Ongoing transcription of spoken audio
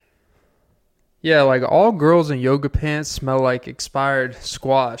Yeah, like all girls in yoga pants smell like expired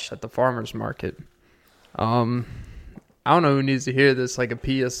squash at the farmer's market. Um, I don't know who needs to hear this, like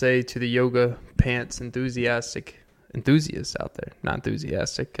a PSA to the yoga pants enthusiasts out there. Not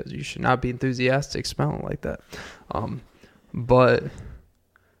enthusiastic, because you should not be enthusiastic smelling like that. But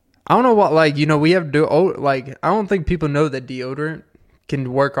I don't know what, like, we have I don't think people know that deodorant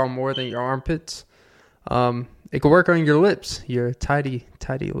can work on more than your armpits. It can work on your lips, your tidy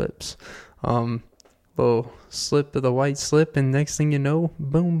lips. Little slip of the white slip, and next thing you know,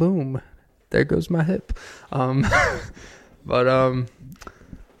 boom, boom, there goes my hip. But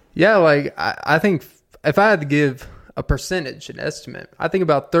yeah, like I think if I had to give a percentage, an estimate, I think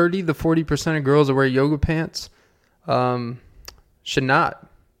about 30 to 40% of girls that wear yoga pants should not.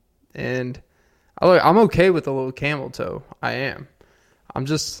 And I'm okay with a little camel toe. I am. I'm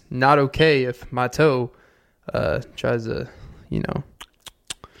just not okay if my toe tries to,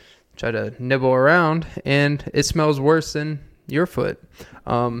 try to nibble around and it smells worse than your foot.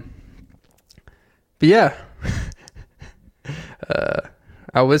 But yeah,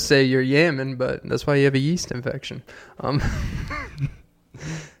 I would say you're yamming, but that's why you have a yeast infection.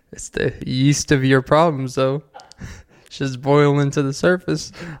 It's the yeast of your problems, though. It's just boiling to the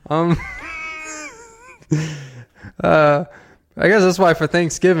surface. I guess that's why for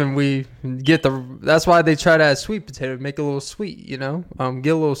Thanksgiving we get that's why they try to add sweet potato, make it a little sweet, get a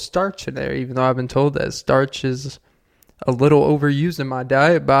little starch in there, even though I've been told that starch is a little overused in my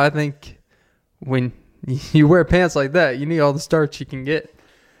diet. But I think when you wear pants like that, you need all the starch you can get.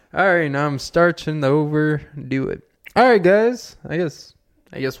 All right, now I'm starching to overdo it. All right, guys, I guess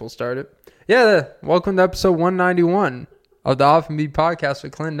we'll start it. Yeah, welcome to episode 191 of the Off and Beat podcast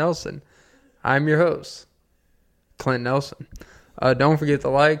with Clint Nelson. I'm your host, Clint Nelson. Don't forget to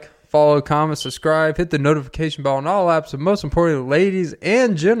like, follow, comment, subscribe, hit the notification bell on all apps, but most importantly, ladies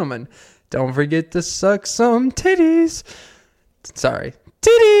and gentlemen, don't forget to suck some titties. Sorry,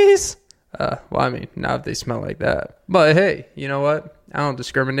 titties. Well, I mean, not if they smell like that. But hey, you know what? I don't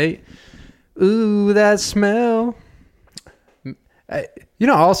discriminate. Ooh, that smell.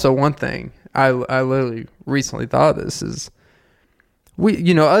 Also one thing I literally recently thought of this is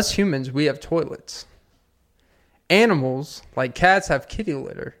us humans, we have toilets. Animals, like cats, have kitty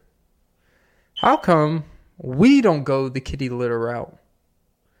litter. How come we don't go the kitty litter route?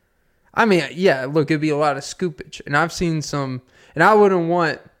 I mean, yeah, look, it'd be a lot of scoopage. And I've seen some, and I wouldn't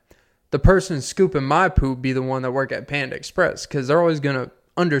want the person scooping my poop be the one that work at Panda Express, because they're always going to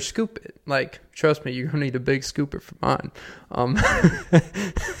underscoop it. Like, trust me, you're going to need a big scooper for mine.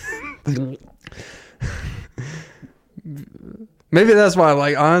 Maybe that's why,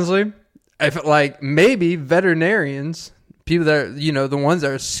 like, honestly, if maybe veterinarians, people that are, the ones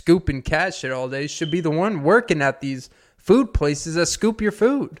that are scooping cat shit all day, should be the one working at these food places that scoop your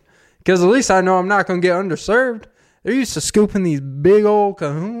food. Because at least I know I'm not going to get underserved. They're used to scooping these big old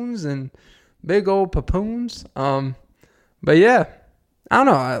cahoons and big old papoons. But yeah, I don't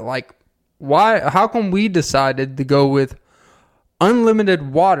know. Why? How come we decided to go with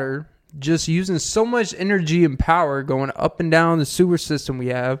unlimited water, just using so much energy and power going up and down the sewer system we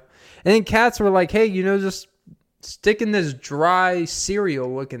have? And then cats were like, hey, just stick in this dry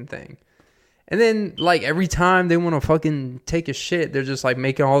cereal looking thing. And then, every time they want to fucking take a shit, they're just,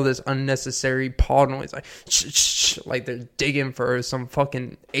 making all this unnecessary paw noise. Like they're digging for some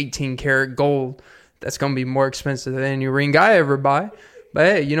fucking 18 karat gold that's going to be more expensive than any ring I ever buy. But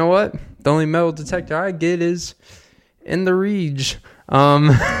hey, you know what? The only metal detector I get is in the Reg.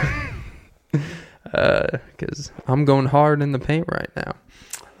 Because I'm going hard in the paint right now.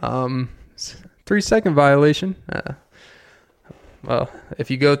 3-second violation. Well,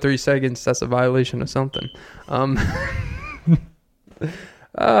 if you go 3 seconds, that's a violation of something.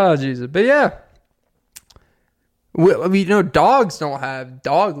 Oh, Jesus. But yeah. Dogs don't have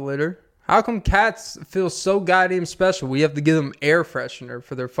dog litter. How come cats feel so goddamn special? We have to give them air freshener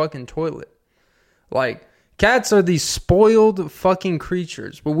for their fucking toilet. Cats are these spoiled fucking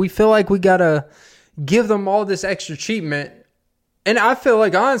creatures, but we feel like we gotta give them all this extra treatment. And I feel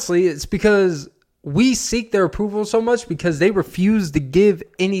like, honestly, it's because we seek their approval so much because they refuse to give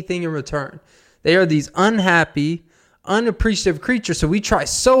anything in return. They are these unhappy, unappreciative creatures, so we try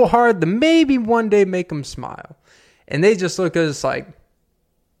so hard to maybe one day make them smile. And they just look at us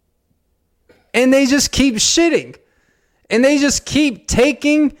and they just keep shitting. And they just keep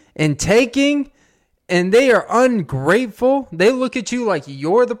taking and taking, and they are ungrateful. They look at you like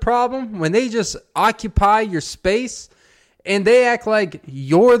you're the problem when they just occupy your space. And they act like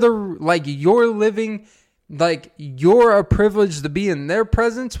you're living, like you're a privilege to be in their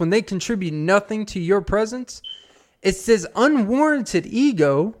presence when they contribute nothing to your presence. It's this unwarranted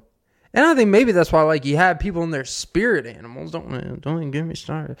ego. And I think maybe that's why, like, you have people in their spirit animals. Don't even get me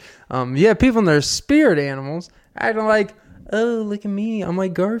started. You have people in their spirit animals acting like, oh, look at me, I'm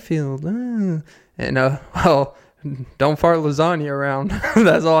like Garfield. And well, don't fart lasagna around.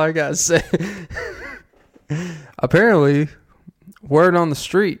 That's all I gotta say. Apparently, word on the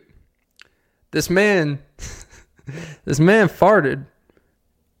street, this man farted,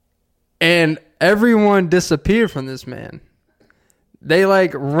 and everyone disappeared from this man. They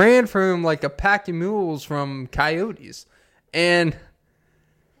like ran from him like a pack of mules from coyotes. And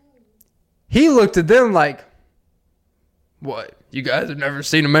he looked at them like, what? You guys have never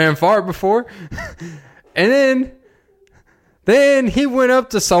seen a man fart before? And then he went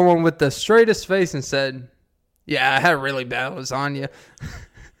up to someone with the straightest face and said, yeah, I had really bad lasagna.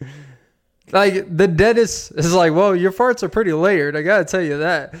 Like, the deadest is like, well, your farts are pretty layered. I gotta tell you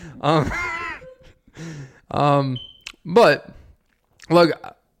that. But look,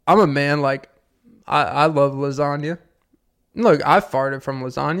 I'm a man. Like, I love lasagna. Look, I farted from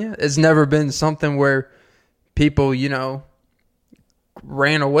lasagna. It's never been something where people,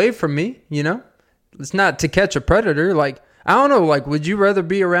 ran away from me, It's not to catch a predator. Like, I don't know, like, would you rather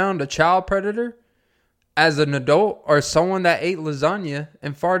be around a child predator as an adult or someone that ate lasagna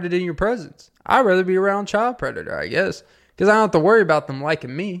and farted in your presence? I'd rather be around child predator, I guess, because I don't have to worry about them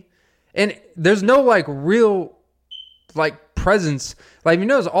liking me. And there's no, like, real, like, presence. Like, you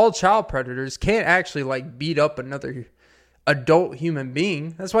notice all child predators can't actually, like, beat up another adult human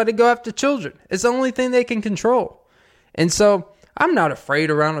being. That's why they go after children. It's the only thing they can control. And so I'm not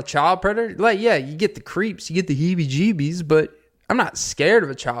afraid around a child predator. Like, yeah, you get the creeps, you get the heebie-jeebies, but I'm not scared of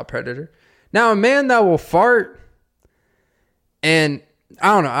a child predator. Now, a man that will fart, and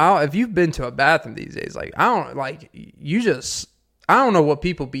I don't know, if you've been to a bathroom these days, like, I don't know what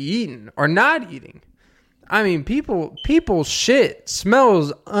people be eating or not eating. I mean, people's shit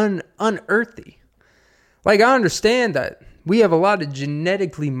smells unearthly. Like, I understand that we have a lot of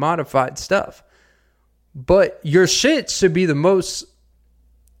genetically modified stuff, but your shit should be the most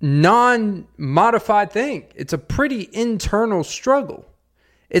non-modified thing. It's a pretty internal struggle.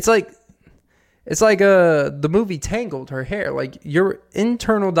 It's like the movie Tangled, her hair. Like, your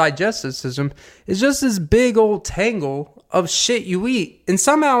internal digestive system is just this big old tangle of shit you eat. And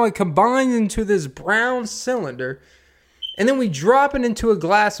somehow it combines into this brown cylinder. And then we drop it into a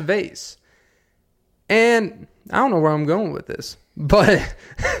glass vase. And I don't know where I'm going with this. But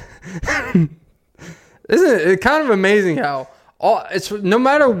isn't it kind of amazing how it's no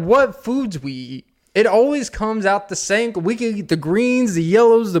matter what foods we eat, it always comes out the same. We can eat the greens, the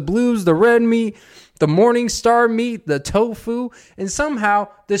yellows, the blues, the red meat, the Morningstar meat, the tofu, and somehow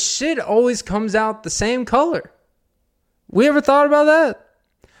the shit always comes out the same color. We ever thought about that?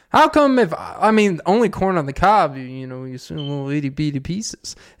 How come only corn on the cob, you assume little itty bitty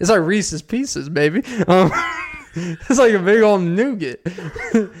pieces. It's like Reese's Pieces, baby. It's like a big old nougat.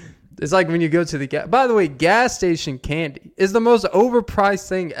 It's like when you go to the by the way, gas station candy is the most overpriced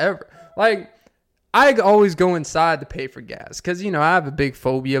thing ever. Like, I always go inside to pay for gas because, I have a big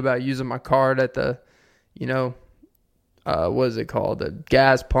phobia about using my card at the, what is it called? The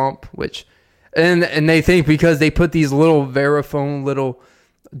gas pump, and they think because they put these little Verifone little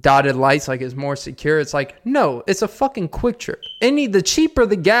dotted lights like it's more secure. It's like, no, it's a fucking Quick Trip. The cheaper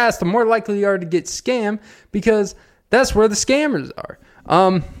the gas, the more likely you are to get scammed because that's where the scammers are.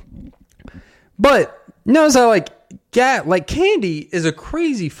 But notice how like candy is a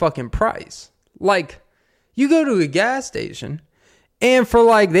crazy fucking price. Like, you go to a gas station and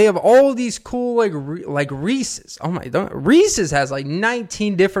for they have all these cool like Reese's. Oh my god, Reese's has like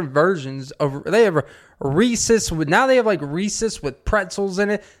 19 different versions of. They have a Reese's now they have like Reese's with pretzels in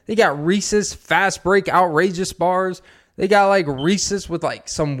it. They got Reese's Fast Break Outrageous bars. They got like Reese's with like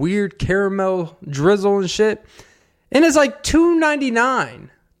some weird caramel drizzle and shit. And it's like $2.99,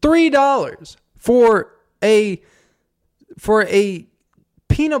 $3 for a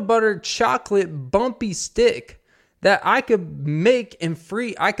peanut butter chocolate bumpy stick that I could make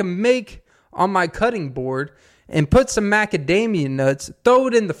I can make on my cutting board and put some macadamia nuts, throw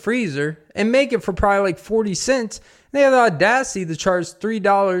it in the freezer, and make it for probably like 40 cents. They have the audacity to charge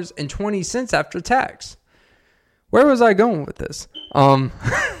 $3.20 after tax. Where was I going with this?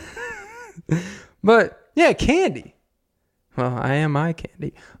 But yeah, candy. Well, I am eye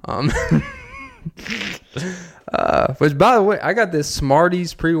candy. Which, by the way, I got this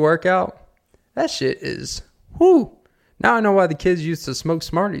Smarties pre-workout. That shit is, whoo. Now I know why the kids used to smoke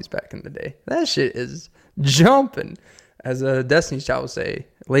Smarties back in the day. That shit is jumping. As a Destiny's Child would say,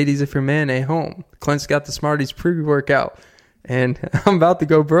 ladies, if your man ain't home, Clint's got the Smarties pre-workout. And I'm about to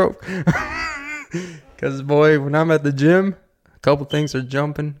go broke. Because, boy, when I'm at the gym, couple things are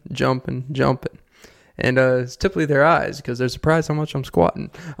jumping. And it's typically their eyes because they're surprised how much I'm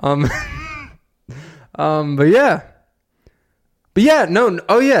squatting. But yeah.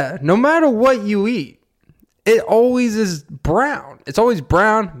 No matter what you eat, it always is brown. It's always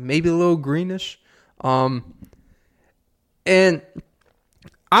brown, maybe a little greenish. And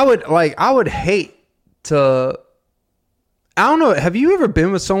I would hate to, I don't know, have you ever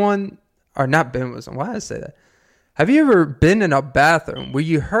been with someone, or not been with someone, why did I say that? Have you ever been in a bathroom where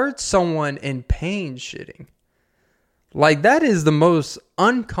you heard someone in pain shitting? Like, that is the most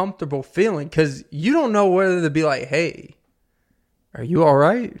uncomfortable feeling because you don't know whether to be like, hey, are you all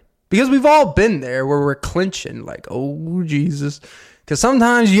right? Because we've all been there where we're clenching like, oh, Jesus. Because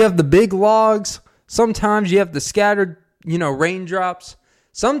sometimes you have the big logs. Sometimes you have the scattered, raindrops.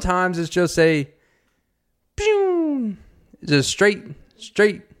 Sometimes it's just just straight.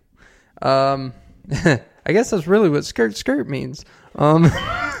 I guess that's really what skirt means. And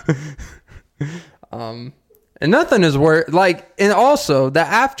nothing is worse. And also the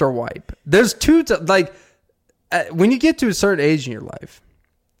after wipe. There's when you get to a certain age in your life,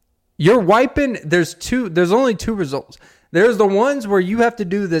 you're wiping. There's only two results. There's the ones where you have to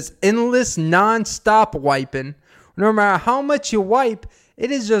do this endless, non-stop wiping. No matter how much you wipe,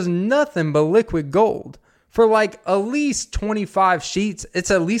 it is just nothing but liquid gold. For at least 25 sheets, it's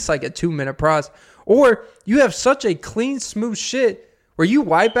at least a 2-minute process. Or you have such a clean, smooth shit where you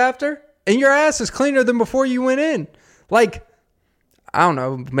wipe after and your ass is cleaner than before you went in. I don't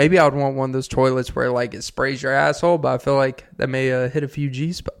know. Maybe I would want one of those toilets where it sprays your asshole, but I feel like that may hit a few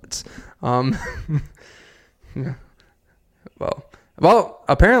G spots. Well,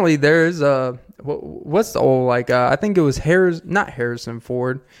 apparently there's what's the old I think it was not Harrison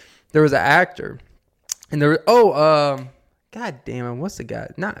Ford. There was an actor, and there was God damn it, what's the guy?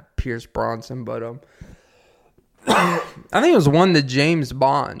 Not Pierce Bronson, but I think it was one of the James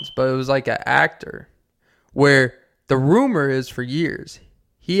Bonds, but it was an actor where the rumor is for years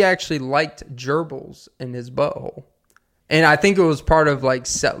he actually liked gerbils in his butthole, and I think it was part of he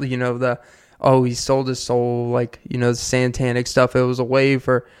sold his soul, the satanic stuff. It was a way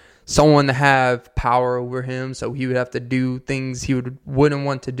for someone to have power over him, so he would have to do things he wouldn't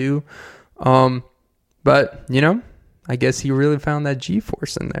want to do. But I guess he really found that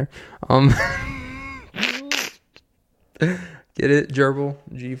G-force in there. Get it? Gerbil,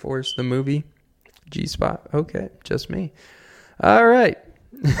 G-force, the movie, G-spot. Okay, just me. All right.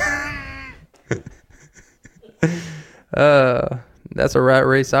 That's a rat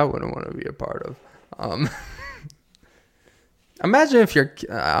race I wouldn't want to be a part of. Imagine if you're,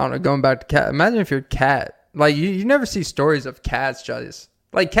 I don't know, going back to cat. Imagine if your cat, you never see stories of cats just,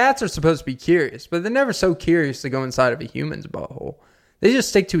 cats are supposed to be curious, but they're never so curious to go inside of a human's butthole. They just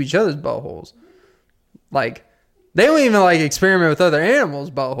stick to each other's buttholes. They don't even experiment with other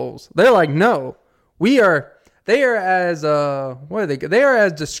animals' buttholes. They're no, they are as, what are they? They are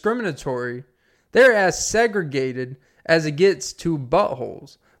as discriminatory. They're as segregated as it gets to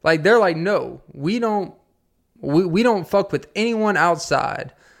buttholes. They're no, we don't fuck with anyone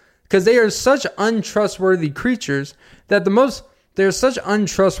outside, because they are such untrustworthy creatures that they're such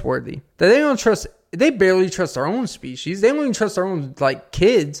untrustworthy that they barely trust their own species. They don't even trust their own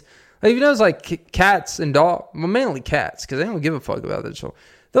kids. Cats and dogs, well, mainly cats, because they don't give a fuck about their children.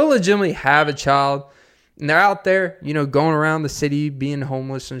 They'll legitimately have a child and they're out there, going around the city being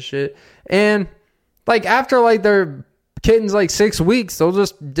homeless and shit, and after their kittens 6 weeks, they'll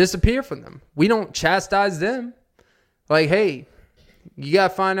just disappear from them. We don't chastise them. Hey, you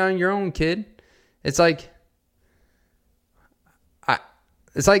gotta find out on your own, kid. It's I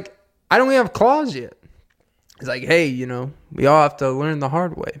don't even have claws yet. It's hey, we all have to learn the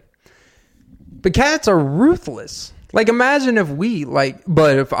hard way. But cats are ruthless. Imagine if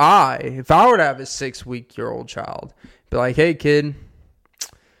but if I were to have a 6-week-old child, be hey, kid,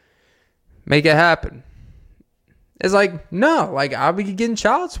 make it happen. It's no, I'll be getting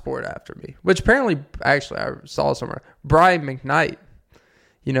child support after me. Which apparently, actually, I saw somewhere. Brian Mcknight,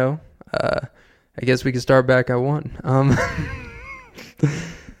 I guess we can start back at 1.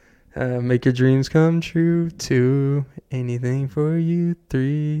 Make your dreams come true. 2, anything for you.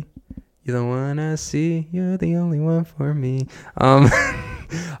 3, you're the one I see. You're the only one for me.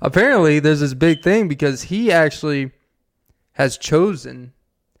 Apparently, there's this big thing because he actually has chosen.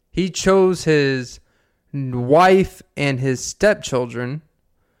 He chose his wife and his stepchildren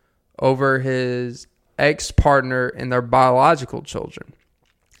over his ex-partner and their biological children.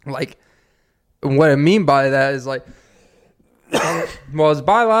 What I mean by that is well, his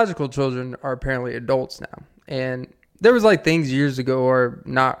biological children are apparently adults now, and there was things years ago or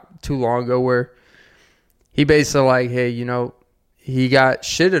not too long ago where he basically hey, he got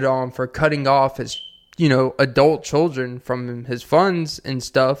shitted on for cutting off his, adult children from his funds and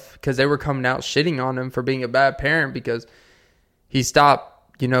stuff because they were coming out shitting on him for being a bad parent because he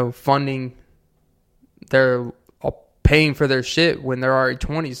stopped, funding their, paying for their shit when they're already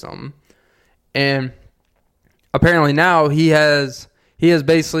 20-something. And apparently now he has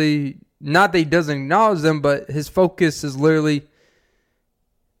basically, not that he doesn't acknowledge them, but his focus is literally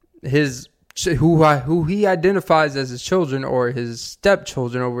who he identifies as his children or his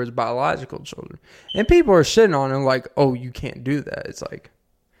stepchildren over his biological children. And people are shitting on him like, oh, you can't do that. It's like,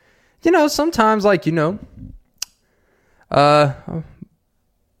 sometimes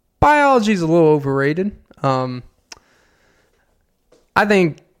biology's a little overrated. I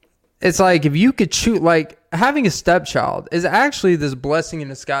think it's like if you could choose, like having a stepchild is actually this blessing in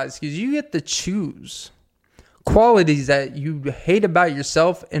disguise because you get to choose qualities that you hate about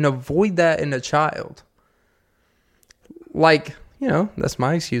yourself and avoid that in a child. Like, that's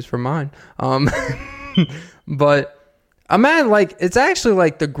my excuse for mine. But imagine, it's actually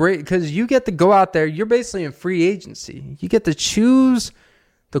like the great, because you get to go out there, you're basically in free agency. You get to choose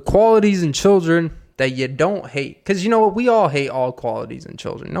the qualities in children that you don't hate. Because you know what? We all hate all qualities in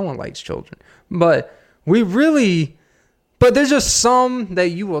children. No one likes children. But there's just some that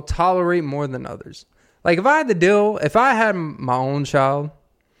you will tolerate more than others. Like if I had my own child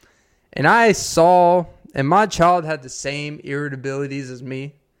and and my child had the same irritabilities as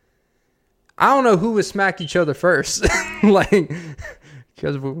me, I don't know who would smack each other first.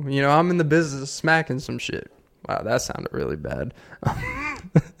 Because, I'm in the business of smacking some shit. Wow, that sounded really bad.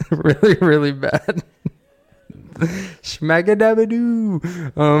 Really, really bad. Schmack-a-dabba-doo.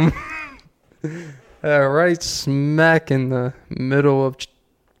 Right smack in the middle of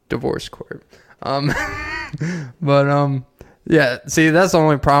divorce court. Yeah, see, that's the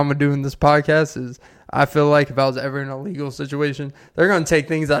only problem with doing this podcast is I feel like if I was ever in a legal situation, they're going to take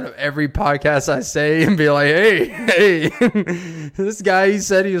things out of every podcast I say and be like, hey, this guy, he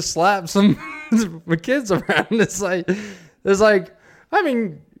said he slapped some kids around. It's like,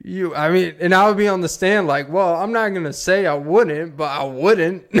 and I would be on the stand like, well, I'm not going to say I wouldn't, but I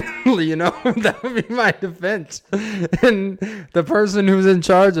wouldn't, that would be my defense. And the person who's in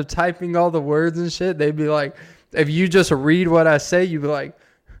charge of typing all the words and shit, they'd be like, if you just read what I say, you'd be like,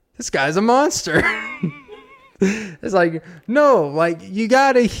 this guy's a monster. It's like, no, you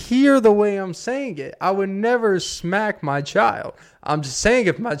got to hear the way I'm saying it. I would never smack my child. I'm just saying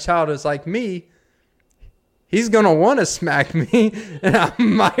if my child is like me, he's going to want to smack me, and I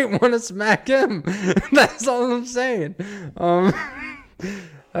might want to smack him. That's all I'm saying. Oh,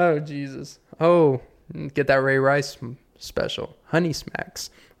 Jesus. Oh, get that Ray Rice special. Honey Smacks.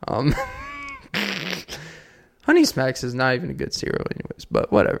 Honey Smacks is not even a good cereal anyways,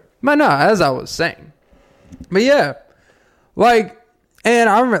 but whatever. But no, as I was saying. But yeah, and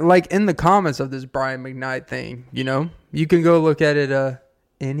I remember, in the comments of this Brian Mcknight thing, you can go look at it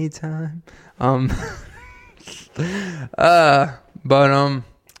anytime. But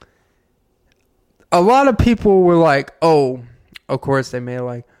a lot of people were like, oh, of course they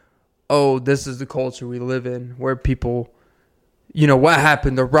may oh, this is the culture we live in where people, what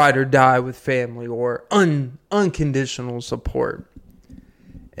happened to ride or die with family or unconditional support.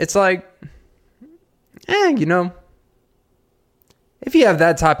 It's like, if you have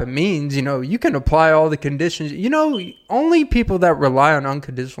that type of means, you can apply all the conditions. Only people that rely on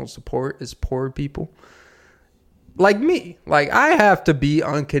unconditional support is poor people. Like me. I have to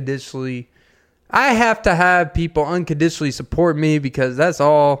have people unconditionally support me because that's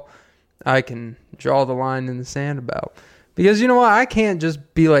all I can draw the line in the sand about. Because you know what? I can't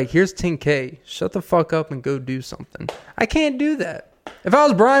just be like, here's 10K. Shut the fuck up and go do something. I can't do that. If I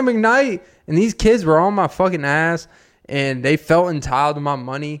was Brian Mcknight and these kids were on my fucking ass and they felt entitled to my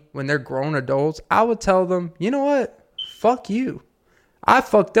money when they're grown adults, I would tell them, you know what? Fuck you. I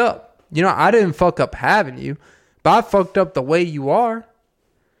fucked up. I didn't fuck up having you, but I fucked up the way you are.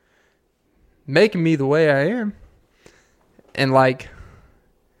 Making me the way I am. And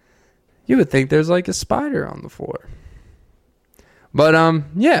you would think there's a spider on the floor. But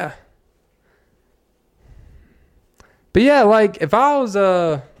yeah. But yeah, if I was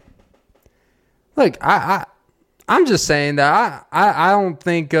I'm just saying that I don't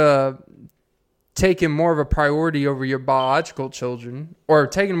think taking more of a priority over your biological children or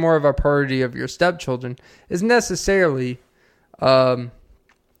taking more of a priority of your stepchildren is necessarily the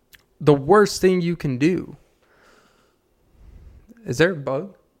worst thing you can do. Is there a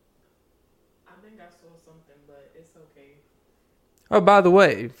bug? I think I saw something, but it's okay. Oh, by the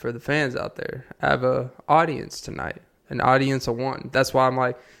way, for the fans out there, I have an audience tonight. an audience of one. That's why I'm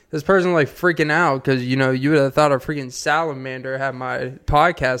like, this person like freaking out because, you know, you would have thought a freaking salamander had my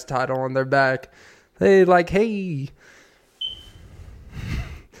podcast title on their back. They like, hey.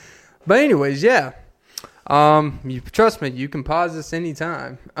 But anyways, yeah. Trust me, you can pause this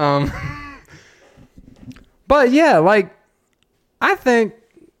anytime. But yeah, like, I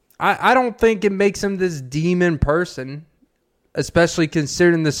don't think it makes him this demon person, especially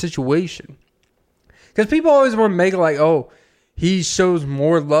considering the situation. Because people always want to make it like, oh, he shows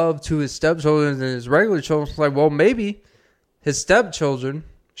more love to his stepchildren than his regular children. It's like, well, maybe his stepchildren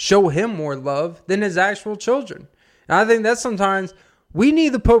show him more love than his actual children. And I think that sometimes we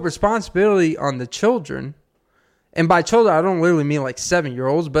need to put responsibility on the children. And by children, I don't literally mean like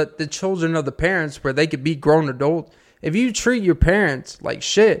 7-year-olds, but the children of the parents where they could be grown adults. If you treat your parents like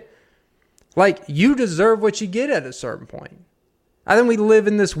shit, like you deserve what you get at a certain point. I think we live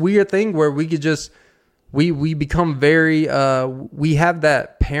in this weird thing where we could just, we become very, we have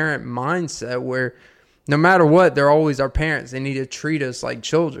that parent mindset where no matter what, they're always our parents. They need to treat us like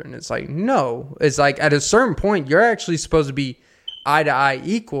children. It's like, no. It's like at a certain point, you're actually supposed to be eye to eye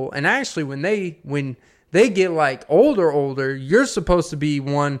equal. And actually when they get like older, you're supposed to be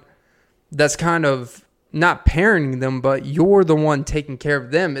one that's kind of not parenting them, but you're the one taking care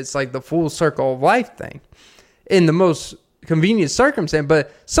of them. It's like the full circle of life thing in the most convenient circumstance.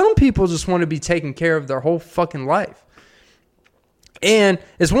 But some people just want to be taken care of their whole fucking life. And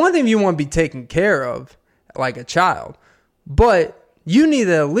it's one thing if you want to be taken care of like a child, but you need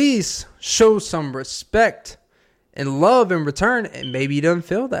to at least show some respect and love in return. And maybe he doesn't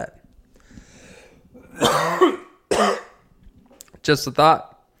feel that. Just a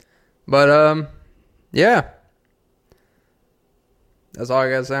thought. But yeah, that's all I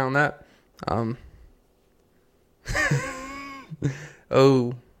gotta say on that.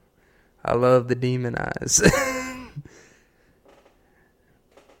 Oh, I love the demon eyes.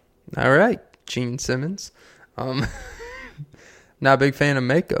 All right, Gene Simmons. Not a big fan of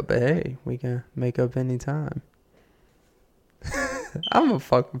makeup, but hey, we can make up anytime. I'm a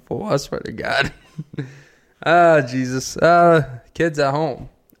fucking fool, I swear to God. Jesus. Kids at home.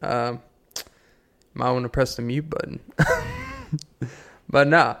 Might want to press the mute button. But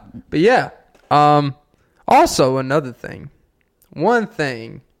nah. But yeah. Also another thing.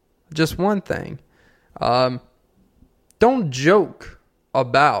 Just one thing. Don't joke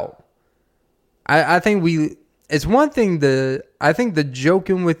about. I think it's one thing I think the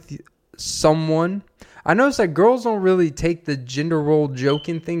joking with someone. I notice that girls don't really take the gender role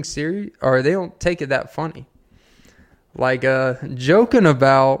joking thing serious, or they don't take it that funny. Like joking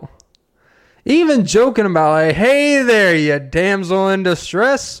about like, hey there, you damsel in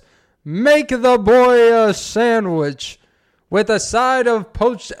distress, make the boy a sandwich with a side of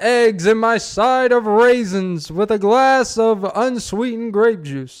poached eggs and my side of raisins with a glass of unsweetened grape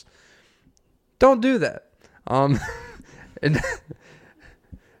juice. Don't do that. And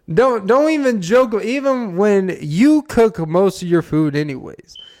Don't even joke, even when you cook most of your food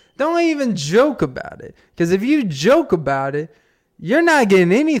anyways. Don't even joke about it. Because if you joke about it, you're not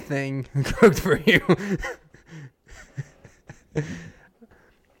getting anything cooked for you.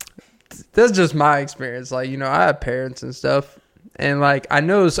 That's just my experience. Like, you know, I have parents and stuff. And, like, I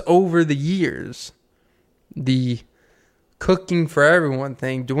noticed over the years, the cooking for everyone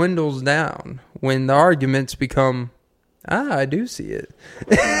thing dwindles down when the arguments become... I do see it.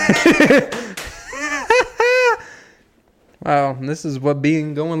 Wow, this is what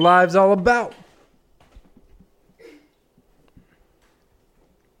being going live's all about.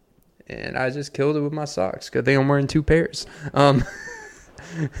 And I just killed it with my socks. Good thing I'm wearing 2 pairs. I'm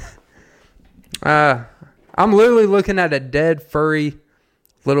literally looking at a dead furry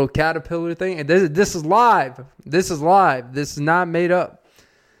little caterpillar thing. And this is live. This is live. This is not made up.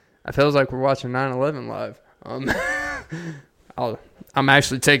 It feels like we're watching 9/11 live. I'm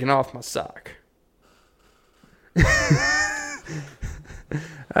actually taking off my sock.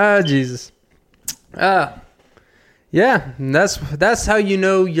 Jesus. Yeah, that's how you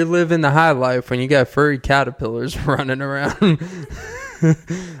know you're living the high life, when you got furry caterpillars running around.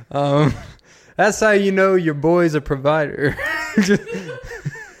 That's how you know your boy's a provider.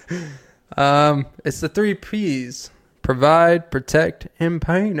 It's the 3 P's: provide, protect, and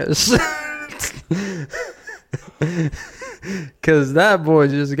penis. Cause that boy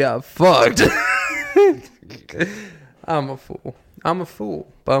just got fucked. I'm a fool,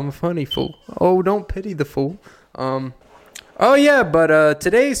 but I'm a funny fool. Oh, don't pity the fool. Oh yeah, but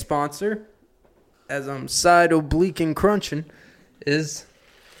today's sponsor, as I'm side oblique and crunching, is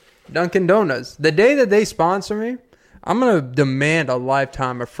Dunkin' Donuts. The day that they sponsor me, I'm going to demand a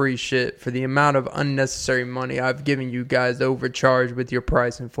lifetime of free shit for the amount of unnecessary money I've given you guys to overcharge with your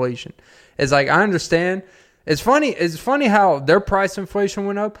price inflation. It's like, I understand. It's funny how their price inflation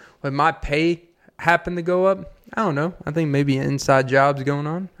went up when my pay happened to go up. I don't know. I think maybe an inside job's going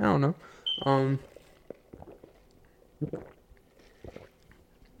on. I don't know.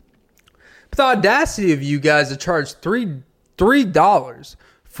 But the audacity of you guys to charge $3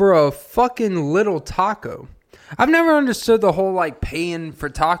 for a fucking little taco. I've never understood the whole like paying for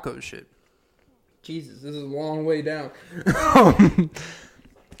taco shit. Jesus, this is a long way down.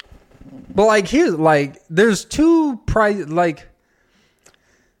 But like here's like there's two price like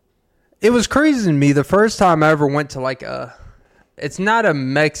it was crazy to me the first time I ever went to like it's not a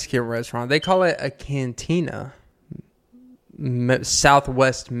Mexican restaurant. They call it a cantina.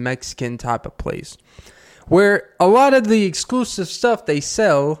 Southwest Mexican type of place. Where a lot of the exclusive stuff they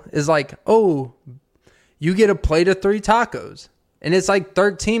sell is like, oh, you get a plate of 3 tacos. And it's like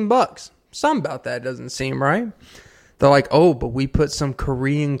 $13. Something about that doesn't seem right. They're like, oh, but we put some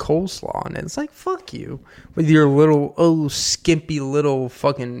Korean coleslaw on it. It's like, fuck you. With your little, skimpy little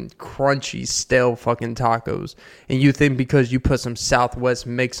fucking crunchy, stale fucking tacos. And you think because you put some Southwest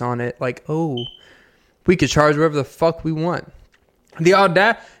mix on it, like, oh, we could charge whatever the fuck we want. The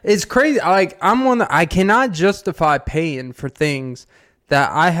audacity is crazy. Like, I cannot justify paying for things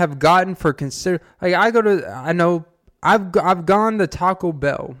that I have gotten for like I've gone to Taco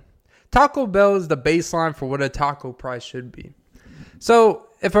Bell. Taco Bell is the baseline for what a taco price should be. So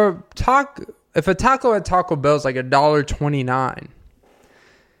if a taco at Taco Bell is like $1.29,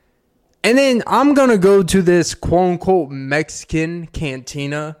 and then I'm gonna go to this quote unquote Mexican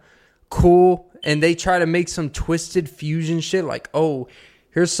cantina, cool, and they try to make some twisted fusion shit like, oh,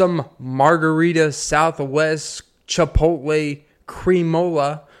 here's some margarita Southwest Chipotle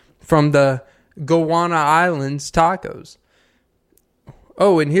cremola from the Gowana Islands tacos.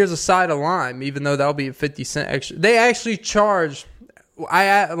 Oh, and here's a side of lime, even though that'll be a 50 cent extra. They actually charge,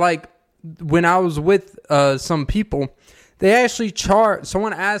 when I was with some people, they actually charge,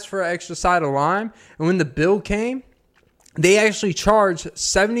 someone asked for an extra side of lime, and when the bill came, they actually charged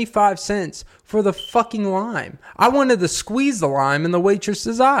 75 cents for the fucking lime. I wanted to squeeze the lime in the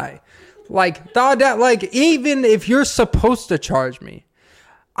Waitresses Eye. Like, even if you're supposed to charge me,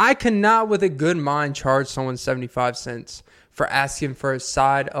 I cannot with a good mind charge someone 75 cents for asking for a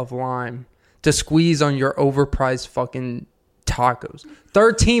side of lime to squeeze on your overpriced fucking tacos.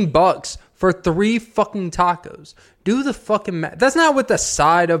 $13 for 3 fucking tacos. Do the fucking math. That's not with the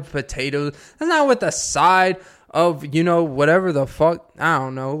side of potatoes. That's not with the side of, whatever the fuck. I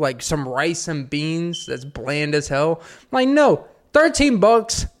don't know. Like some rice and beans that's bland as hell. Like, no.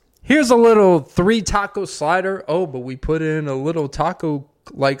 $13. Here's a little 3 taco slider. Oh, but we put in a little taco,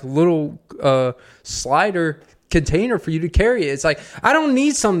 slider container for you to carry it. It's like, I don't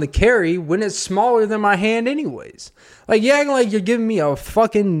need something to carry when it's smaller than my hand anyways. Like, you acting like you're giving me a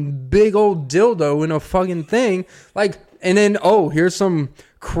fucking big old dildo in a fucking thing. Like, and then, oh, here's some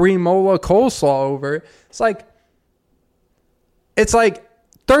cremola coleslaw over it. It's like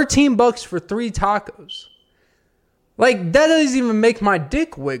 $13 for 3 tacos. Like, that doesn't even make my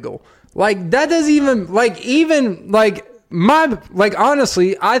dick wiggle. Like, that doesn't even,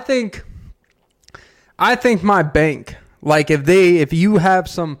 honestly, I think my bank, if you have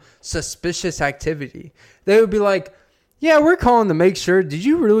some suspicious activity, they would be like, yeah, we're calling to make sure, did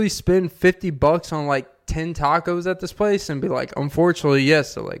you really spend $50 on 10 tacos at this place? And be like, unfortunately,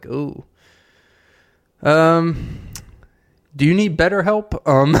 yes. They're like, ooh. Do you need better help?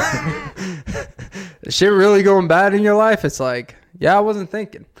 Shit really going bad in your life? It's like, yeah, I wasn't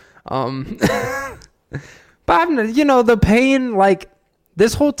thinking. But the pain,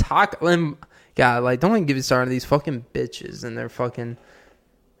 this whole taco, and God, don't even give you started on these fucking bitches and their fucking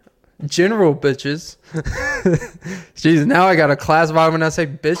general bitches. Jeez, now I gotta classify when I say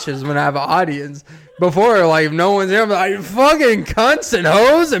bitches when I have an audience. Before, no one's here, I'm like, fucking cunts and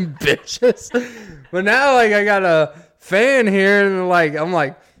hoes and bitches. But now, I got a fan here, and I'm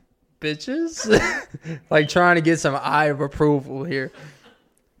like, bitches? Trying to get some eye of approval here.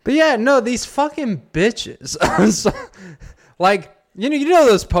 But yeah, no, these fucking bitches. You know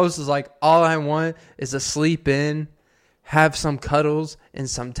those posters all I want is to sleep in, have some cuddles and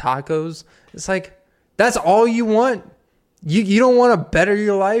some tacos. It's that's all you want. You don't want to better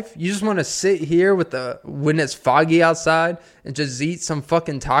your life. You just want to sit here when it's foggy outside and just eat some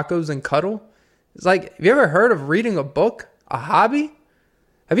fucking tacos and cuddle. It's have you ever heard of reading a book, a hobby?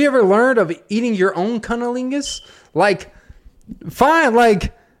 Have you ever learned of eating your own cunnilingus?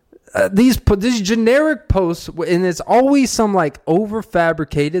 Fine, these generic posts, and it's always some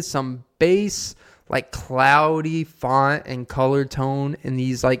overfabricated, some base like cloudy font and color tone in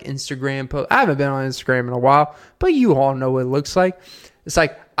these like Instagram posts. I haven't been on Instagram in a while, but you all know what it looks like. It's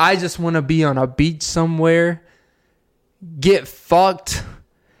like, I just want to be on a beach somewhere, get fucked,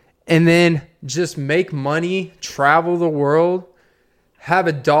 and then just make money, travel the world, have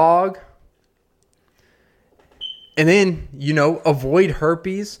a dog, and then, you know, avoid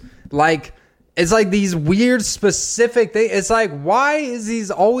herpes. Like, it's like these weird specific things. It's like, why is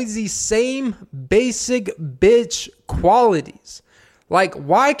these always these same basic bitch qualities? Like,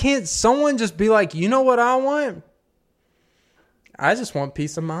 why can't someone just be like, you know what I want? I just want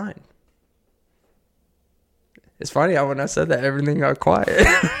peace of mind. It's funny how when I said that, everything got quiet.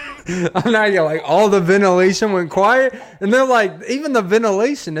 I'm not gonna, like, all the ventilation went quiet. And they're like, even the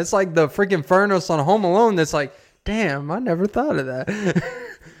ventilation, it's like the freaking furnace on Home Alone that's like, damn, I never thought of that.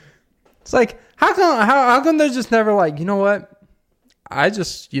 It's like, how come they're just never like, you know what? I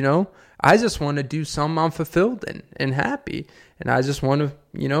just want to do something I'm fulfilled in and happy. And I just want to,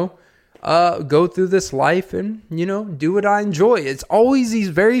 you know, go through this life and, you know, do what I enjoy. It's always these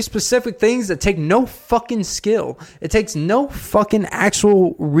very specific things that take no fucking skill. It takes no fucking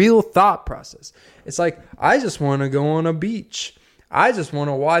actual real thought process. It's like, I just want to go on a beach. I just want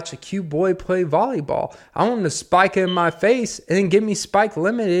to watch a cute boy play volleyball. I want to spike it in my face and then give me Spike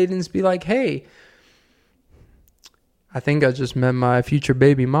lemonade and just be like, hey, I think I just met my future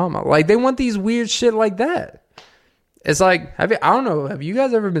baby mama. Like, they want these weird shit like that. It's like, I don't know, have you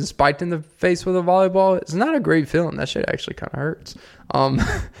guys ever been spiked in the face with a volleyball? It's not a great feeling. That shit actually kind of hurts.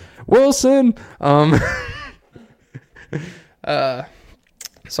 Wilson,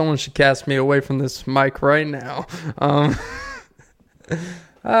 someone should cast me away from this mic right now.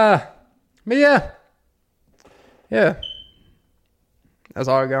 But yeah, that's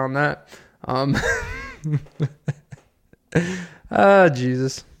all I got on that.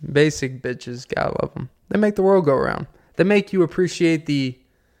 Jesus, basic bitches, gotta love them. They make the world go round. They make you appreciate the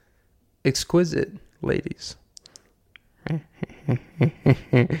exquisite ladies.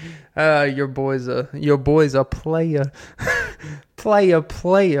 Your boy's a player.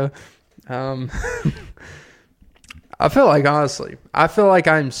 player. I feel like, honestly,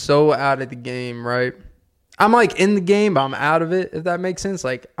 I'm so out of the game, right? I'm like in the game, but I'm out of it, if that makes sense.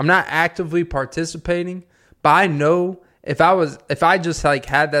 Like, I'm not actively participating, but I know if I just like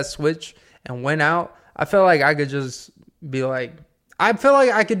had that switch and went out, I feel like I could just be like, I feel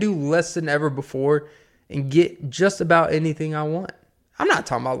like I could do less than ever before and get just about anything I want. I'm not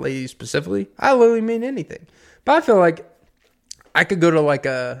talking about ladies specifically. I literally mean anything. But I feel like I could go to like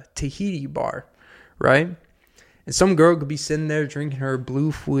a Tahiti bar, right? And some girl could be sitting there drinking her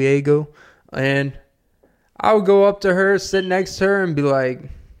blue fuego, and I would go up to her, sit next to her, and be like,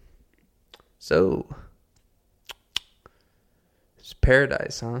 so, it's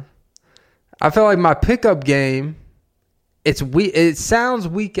paradise, huh? I feel like my pickup game, it sounds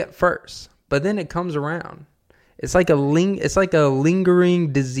weak at first, but then it comes around. It's like a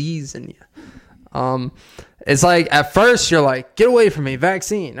lingering disease in you. It's like at first you're like, get away from me,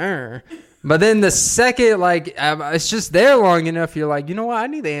 vaccine. But then the second, like, it's just there long enough, you're like, you know what? I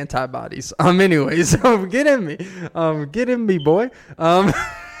need the antibodies. Anyways, get in me, boy. I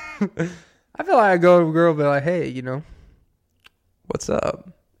feel like I go to a girl and be like, hey, you know, what's up?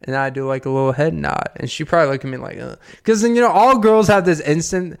 And I do like a little head nod, and she probably look at me like, because then, you know, all girls have this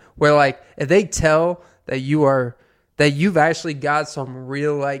instant where, like, if they tell that you've actually got some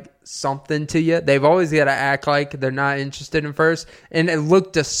real, like, something to you, they've always got to act like they're not interested in first and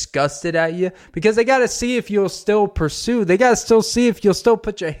look disgusted at you, because they got to see if you'll still pursue. They got to still see if you'll still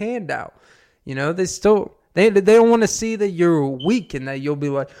put your hand out. You know, they don't want to see that you're weak and that you'll be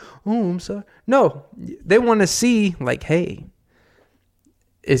like, oh, I'm sorry. No, they want to see, like, hey,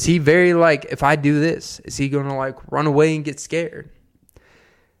 is he very, like, if I do this, is he going to, like, run away and get scared?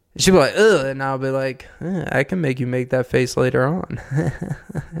 She'll be like, ugh, and I'll be like, I can make you make that face later on.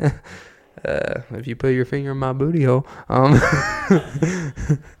 If you put your finger in my booty hole. And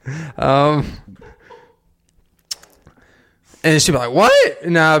she'll be like, what?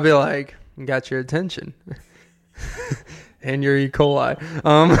 And I'll be like, got your attention. And your E. coli.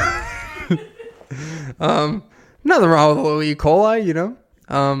 Nothing wrong with a little E. coli, you know?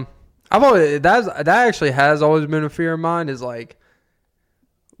 I've always, that actually has always been a fear of mine, is like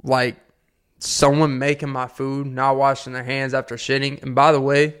someone making my food, not washing their hands after shitting. And by the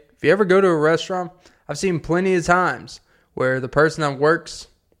way, if you ever go to a restaurant, I've seen plenty of times where the person that works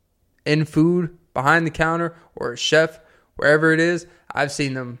in food behind the counter, or a chef, wherever it is, I've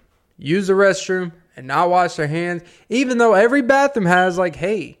seen them use the restroom and not wash their hands, even though every bathroom has like,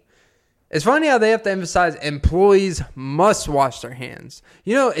 hey, It's funny how they have to emphasize employees must wash their hands.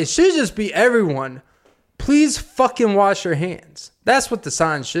 You know, it should just be everyone. Please fucking wash your hands. That's what the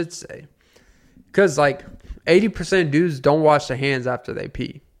sign should say. Because, like, 80% of dudes don't wash their hands after they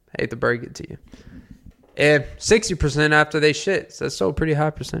pee. I hate to break it to you. And 60% after they shit. So that's still a pretty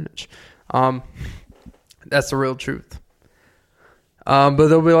high percentage. That's the real truth. But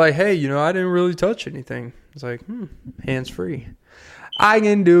they'll be like, hey, you know, I didn't really touch anything. It's like, hands free. I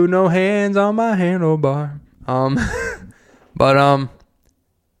can do no hands on my handlebar.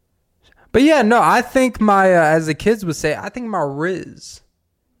 But yeah, no, I think my, as the kids would say, I think my Riz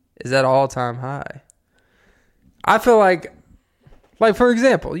is at all-time high. I feel like for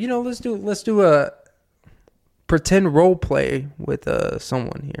example, you know, let's do a pretend role play with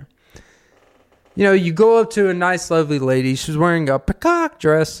someone here. You know, you go up to a nice, lovely lady. She's wearing a peacock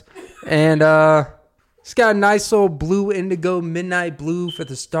dress, and she's got a nice little blue indigo midnight blue for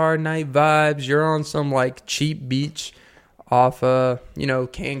the Star Night vibes. You're on some like cheap beach off, you know,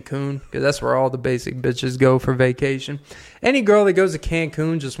 Cancun, because that's where all the basic bitches go for vacation. Any girl that goes to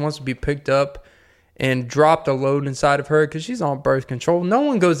Cancun just wants to be picked up and dropped a load inside of her because she's on birth control. No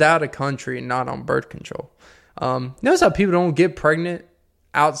one goes out of country and not on birth control. Notice how people don't get pregnant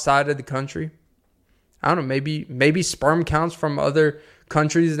outside of the country? I don't know, maybe sperm counts from other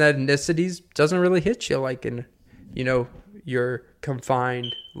countries and ethnicities doesn't really hit you like in, you know, your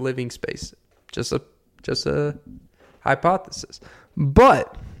confined living space. Just a hypothesis.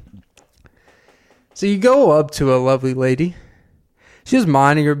 But so you go up to a lovely lady. She's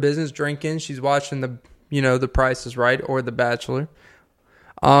minding her business, drinking. She's watching The Price is Right or The Bachelor.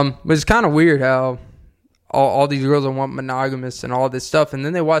 But it's kind of weird how all these girls want monogamous and all this stuff. And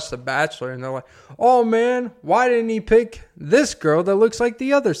then they watch The Bachelor and they're like, oh man, why didn't he pick this girl that looks like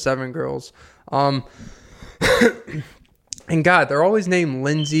the other 7 girls? And God, they're always named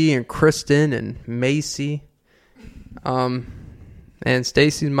Lindsay and Kristen and Macy. And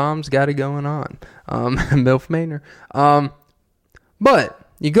Stacy's mom's got it going on. MILF Maynard. But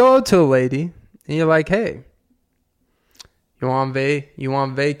you go up to a lady and you're like, hey, you want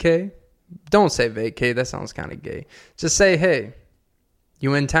vacay? Don't say vacay. That sounds kind of gay. Just say, hey,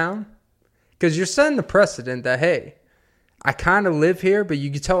 you in town? Because you're setting the precedent that, hey, I kind of live here, but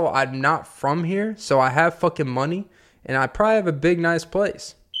you can tell I'm not from here. So I have fucking money and I probably have a big, nice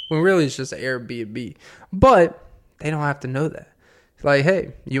place. When really it's just an Airbnb. But they don't have to know that. It's like,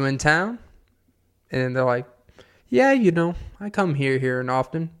 hey, you in town? And they're like, yeah, you know, I come here and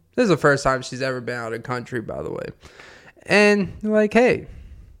often. This is the first time she's ever been out of the country, by the way. And they're like, hey,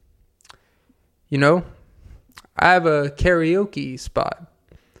 you know, I have a karaoke spot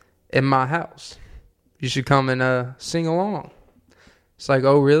in my house. You should come and sing along. It's like,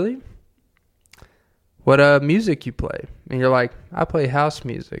 oh, really? What music you play? And you're like, I play house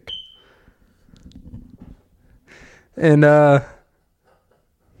music. And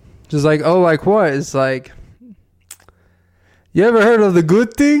just like, oh, like what? It's like, you ever heard of the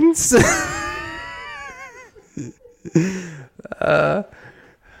good things?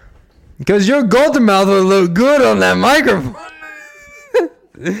 Because your golden mouth would look good on that microphone.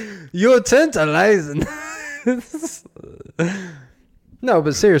 You're tantalizing. No,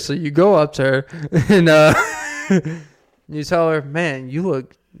 but seriously, you go up to her and you tell her, man, you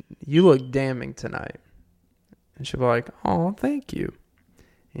look damning tonight. And she'll be like, oh, thank you.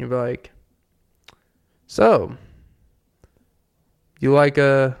 And you'll be like, so, you like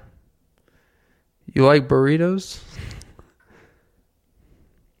burritos?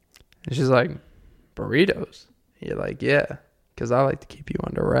 And she's like, burritos? And you're like, yeah, because I like to keep you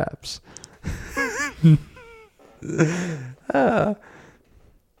under wraps. And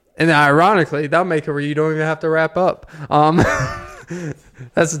then ironically, that'll make it where you don't even have to wrap up.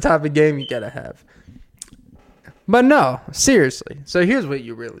 That's the type of game you gotta have. But no, seriously. So here's what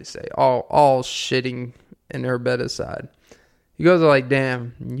you really say. All shitting in her bed aside. You guys are like,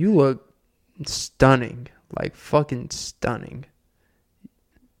 damn, you look stunning. Like fucking stunning.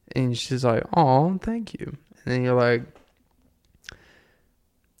 And she's like, oh, thank you. And then you're like,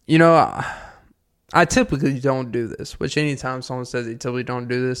 you know, I typically don't do this. Which anytime someone says they typically don't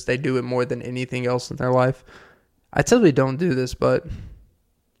do this, they do it more than anything else in their life. I typically don't do this, but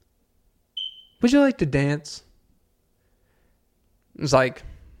would you like to dance? It's like,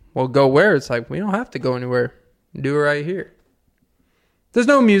 well, go where? It's like, we don't have to go anywhere. Do it right here. There's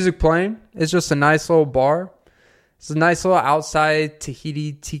no music playing. It's just a nice little bar. It's a nice little outside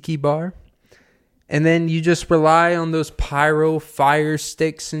Tahiti tiki bar. And then you just rely on those pyro fire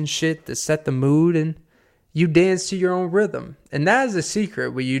sticks and shit to set the mood. And you dance to your own rhythm. And that is a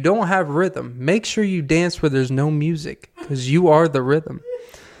secret. When you don't have rhythm, make sure you dance where there's no music. Because you are the rhythm.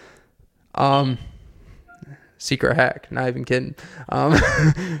 Secret hack, not even kidding.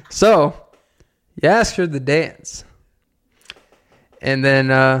 So you ask her to dance, and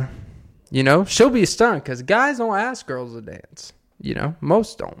then she'll be stunned because guys don't ask girls to dance.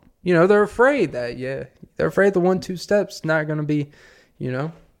 Most don't. They're afraid that they're afraid the 1-2 steps not gonna be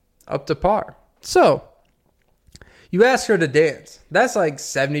up to par. So you ask her to dance. That's like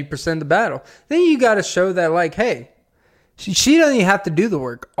 70% of the battle. Then you got to show that, like, hey, she doesn't even have to do the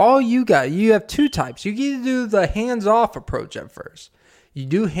work. You have two types. You get to do the hands-off approach at first. You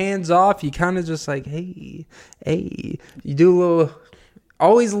do hands-off. You kind of just like, hey. You do a little,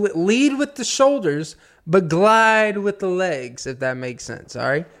 always lead with the shoulders, but glide with the legs, if that makes sense, all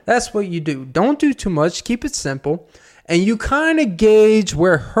right? That's what you do. Don't do too much. Keep it simple. And you kind of gauge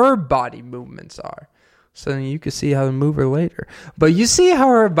where her body movements are. So then you can see how to move her later. But you see how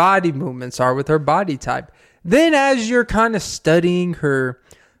her body movements are with her body type. Then as you're kind of studying her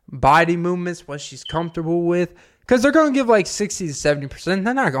body movements, what she's comfortable with, because they're going to give like 60 to 70%.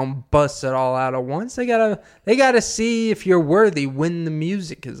 They're not going to bust it all out at once. They gotta see if you're worthy when the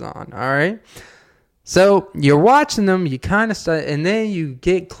music is on, all right? So you're watching them, you kind of study, and then you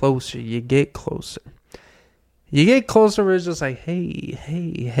get closer. You get closer where it's just like,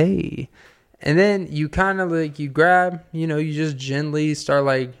 hey. And then you kind of like, you grab, you just gently start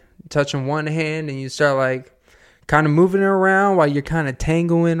like touching one hand and you start like kind of moving it around while you're kind of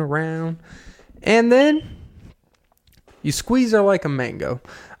tangling around. And then you squeeze her like a mango.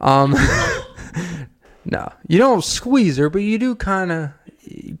 No, you don't squeeze her, but you do kind of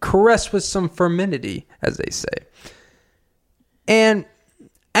caress with some firmity, as they say. And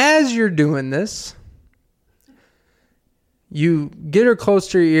as you're doing this, you get her close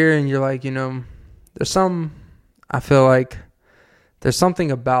to your ear and you're like, I feel like there's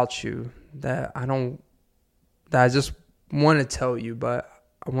something about you that I just want to tell you, but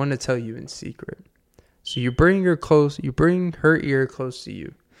I want to tell you in secret. So you bring her ear close to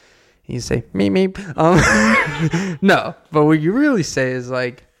you. And you say, meep. No, but what you really say is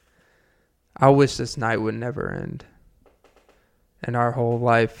like, I wish this night would never end. And our whole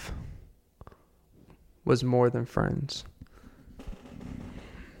life was more than friends.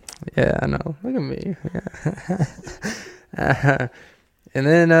 Yeah, I know. Look at me. And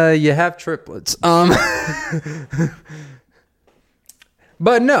then you have triplets.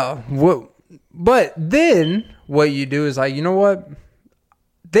 But no. But then what you do is like, you know what?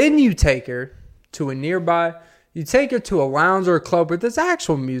 Then you take her to a nearby. You take her to a lounge or a club where there's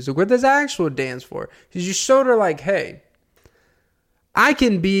actual music, where there's actual dance floor. Because you showed her like, hey, I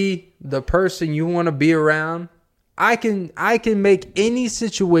can be the person you want to be around. I can make any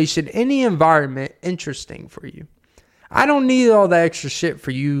situation, any environment interesting for you. I don't need all that extra shit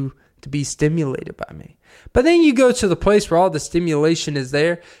for you to be stimulated by me. But then you go to the place where all the stimulation is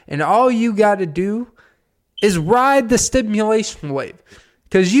there, and all you got to do is ride the stimulation wave.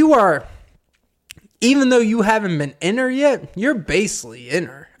 Because you are, even though you haven't been in her yet, you're basically in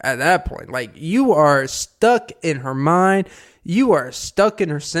her at that point. Like, you are stuck in her mind. You are stuck in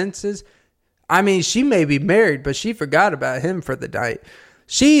her senses. I mean, she may be married, but she forgot about him for the night.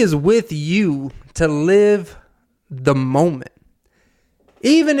 She is with you to live the moment.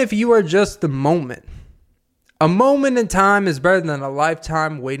 Even if you are just the moment. A moment in time is better than a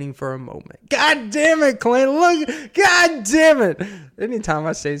lifetime waiting for a moment. God damn it, Clint. Look. God damn it. Anytime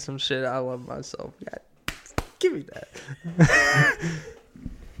I say some shit, I love myself. God, give me that.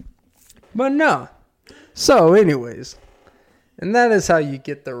 But no. So, anyways. And that is how you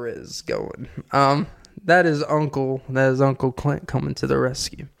get the Riz going. That is Uncle Clint coming to the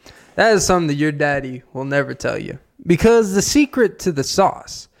rescue. That is something that your daddy will never tell you. Because the secret to the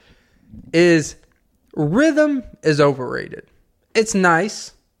sauce is rhythm is overrated. It's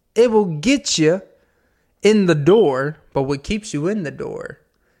nice. It will get you in the door. But what keeps you in the door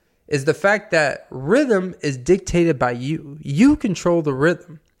is the fact that rhythm is dictated by you. You control the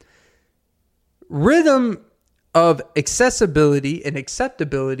rhythm. Rhythm of accessibility and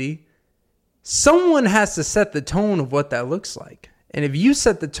acceptability, someone has to set the tone of what that looks like. And if you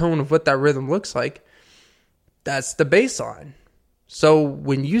set the tone of what that rhythm looks like, that's the baseline. So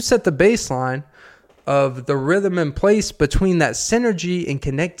when you set the baseline of the rhythm in place between that synergy and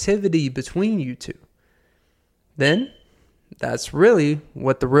connectivity between you two, then that's really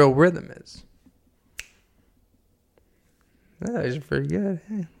what the real rhythm is. That is pretty good.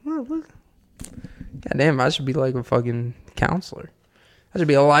 Hey, look. God damn, I should be like a fucking counselor. I should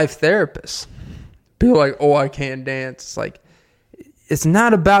be a life therapist. People are like, oh, I can't dance. It's like, it's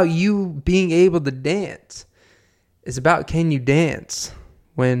not about you being able to dance. It's about, can you dance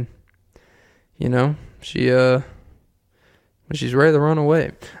when, when when she's ready to run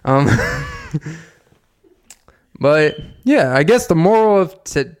away. But yeah, I guess the moral of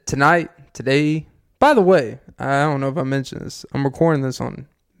today. By the way, I don't know if I mentioned this. I'm recording this on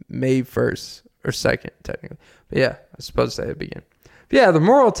May 1st or 2nd, technically. But yeah, I was supposed to say it began. But yeah, the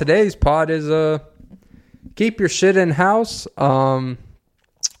moral of today's pod is keep your shit in house. Cats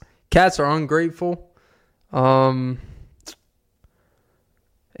are ungrateful. And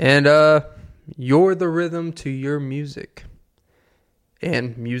you're the rhythm to your music.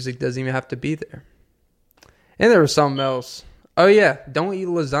 And music doesn't even have to be there. And there was something else. Oh yeah, don't eat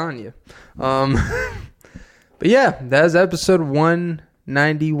lasagna. But yeah, that's episode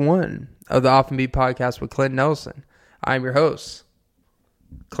 191 of the Off and Beat podcast with Clint Nelson. I'm your host,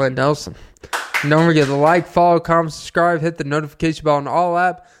 Clint Nelson. And don't forget to like, follow, comment, subscribe, hit the notification bell on all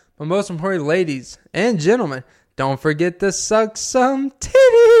apps. But most importantly, ladies and gentlemen, don't forget to suck some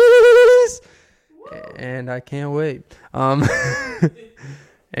titties. And I can't wait.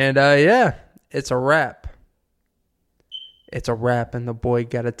 And yeah, it's a wrap. It's a wrap, and the boy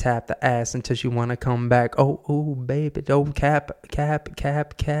gotta tap the ass until she wanna come back. Oh, baby, don't cap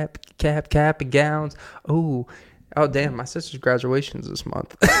gowns. Oh, damn, my sister's graduation's this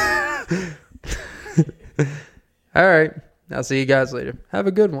month. All right, I'll see you guys later. Have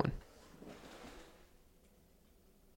a good one.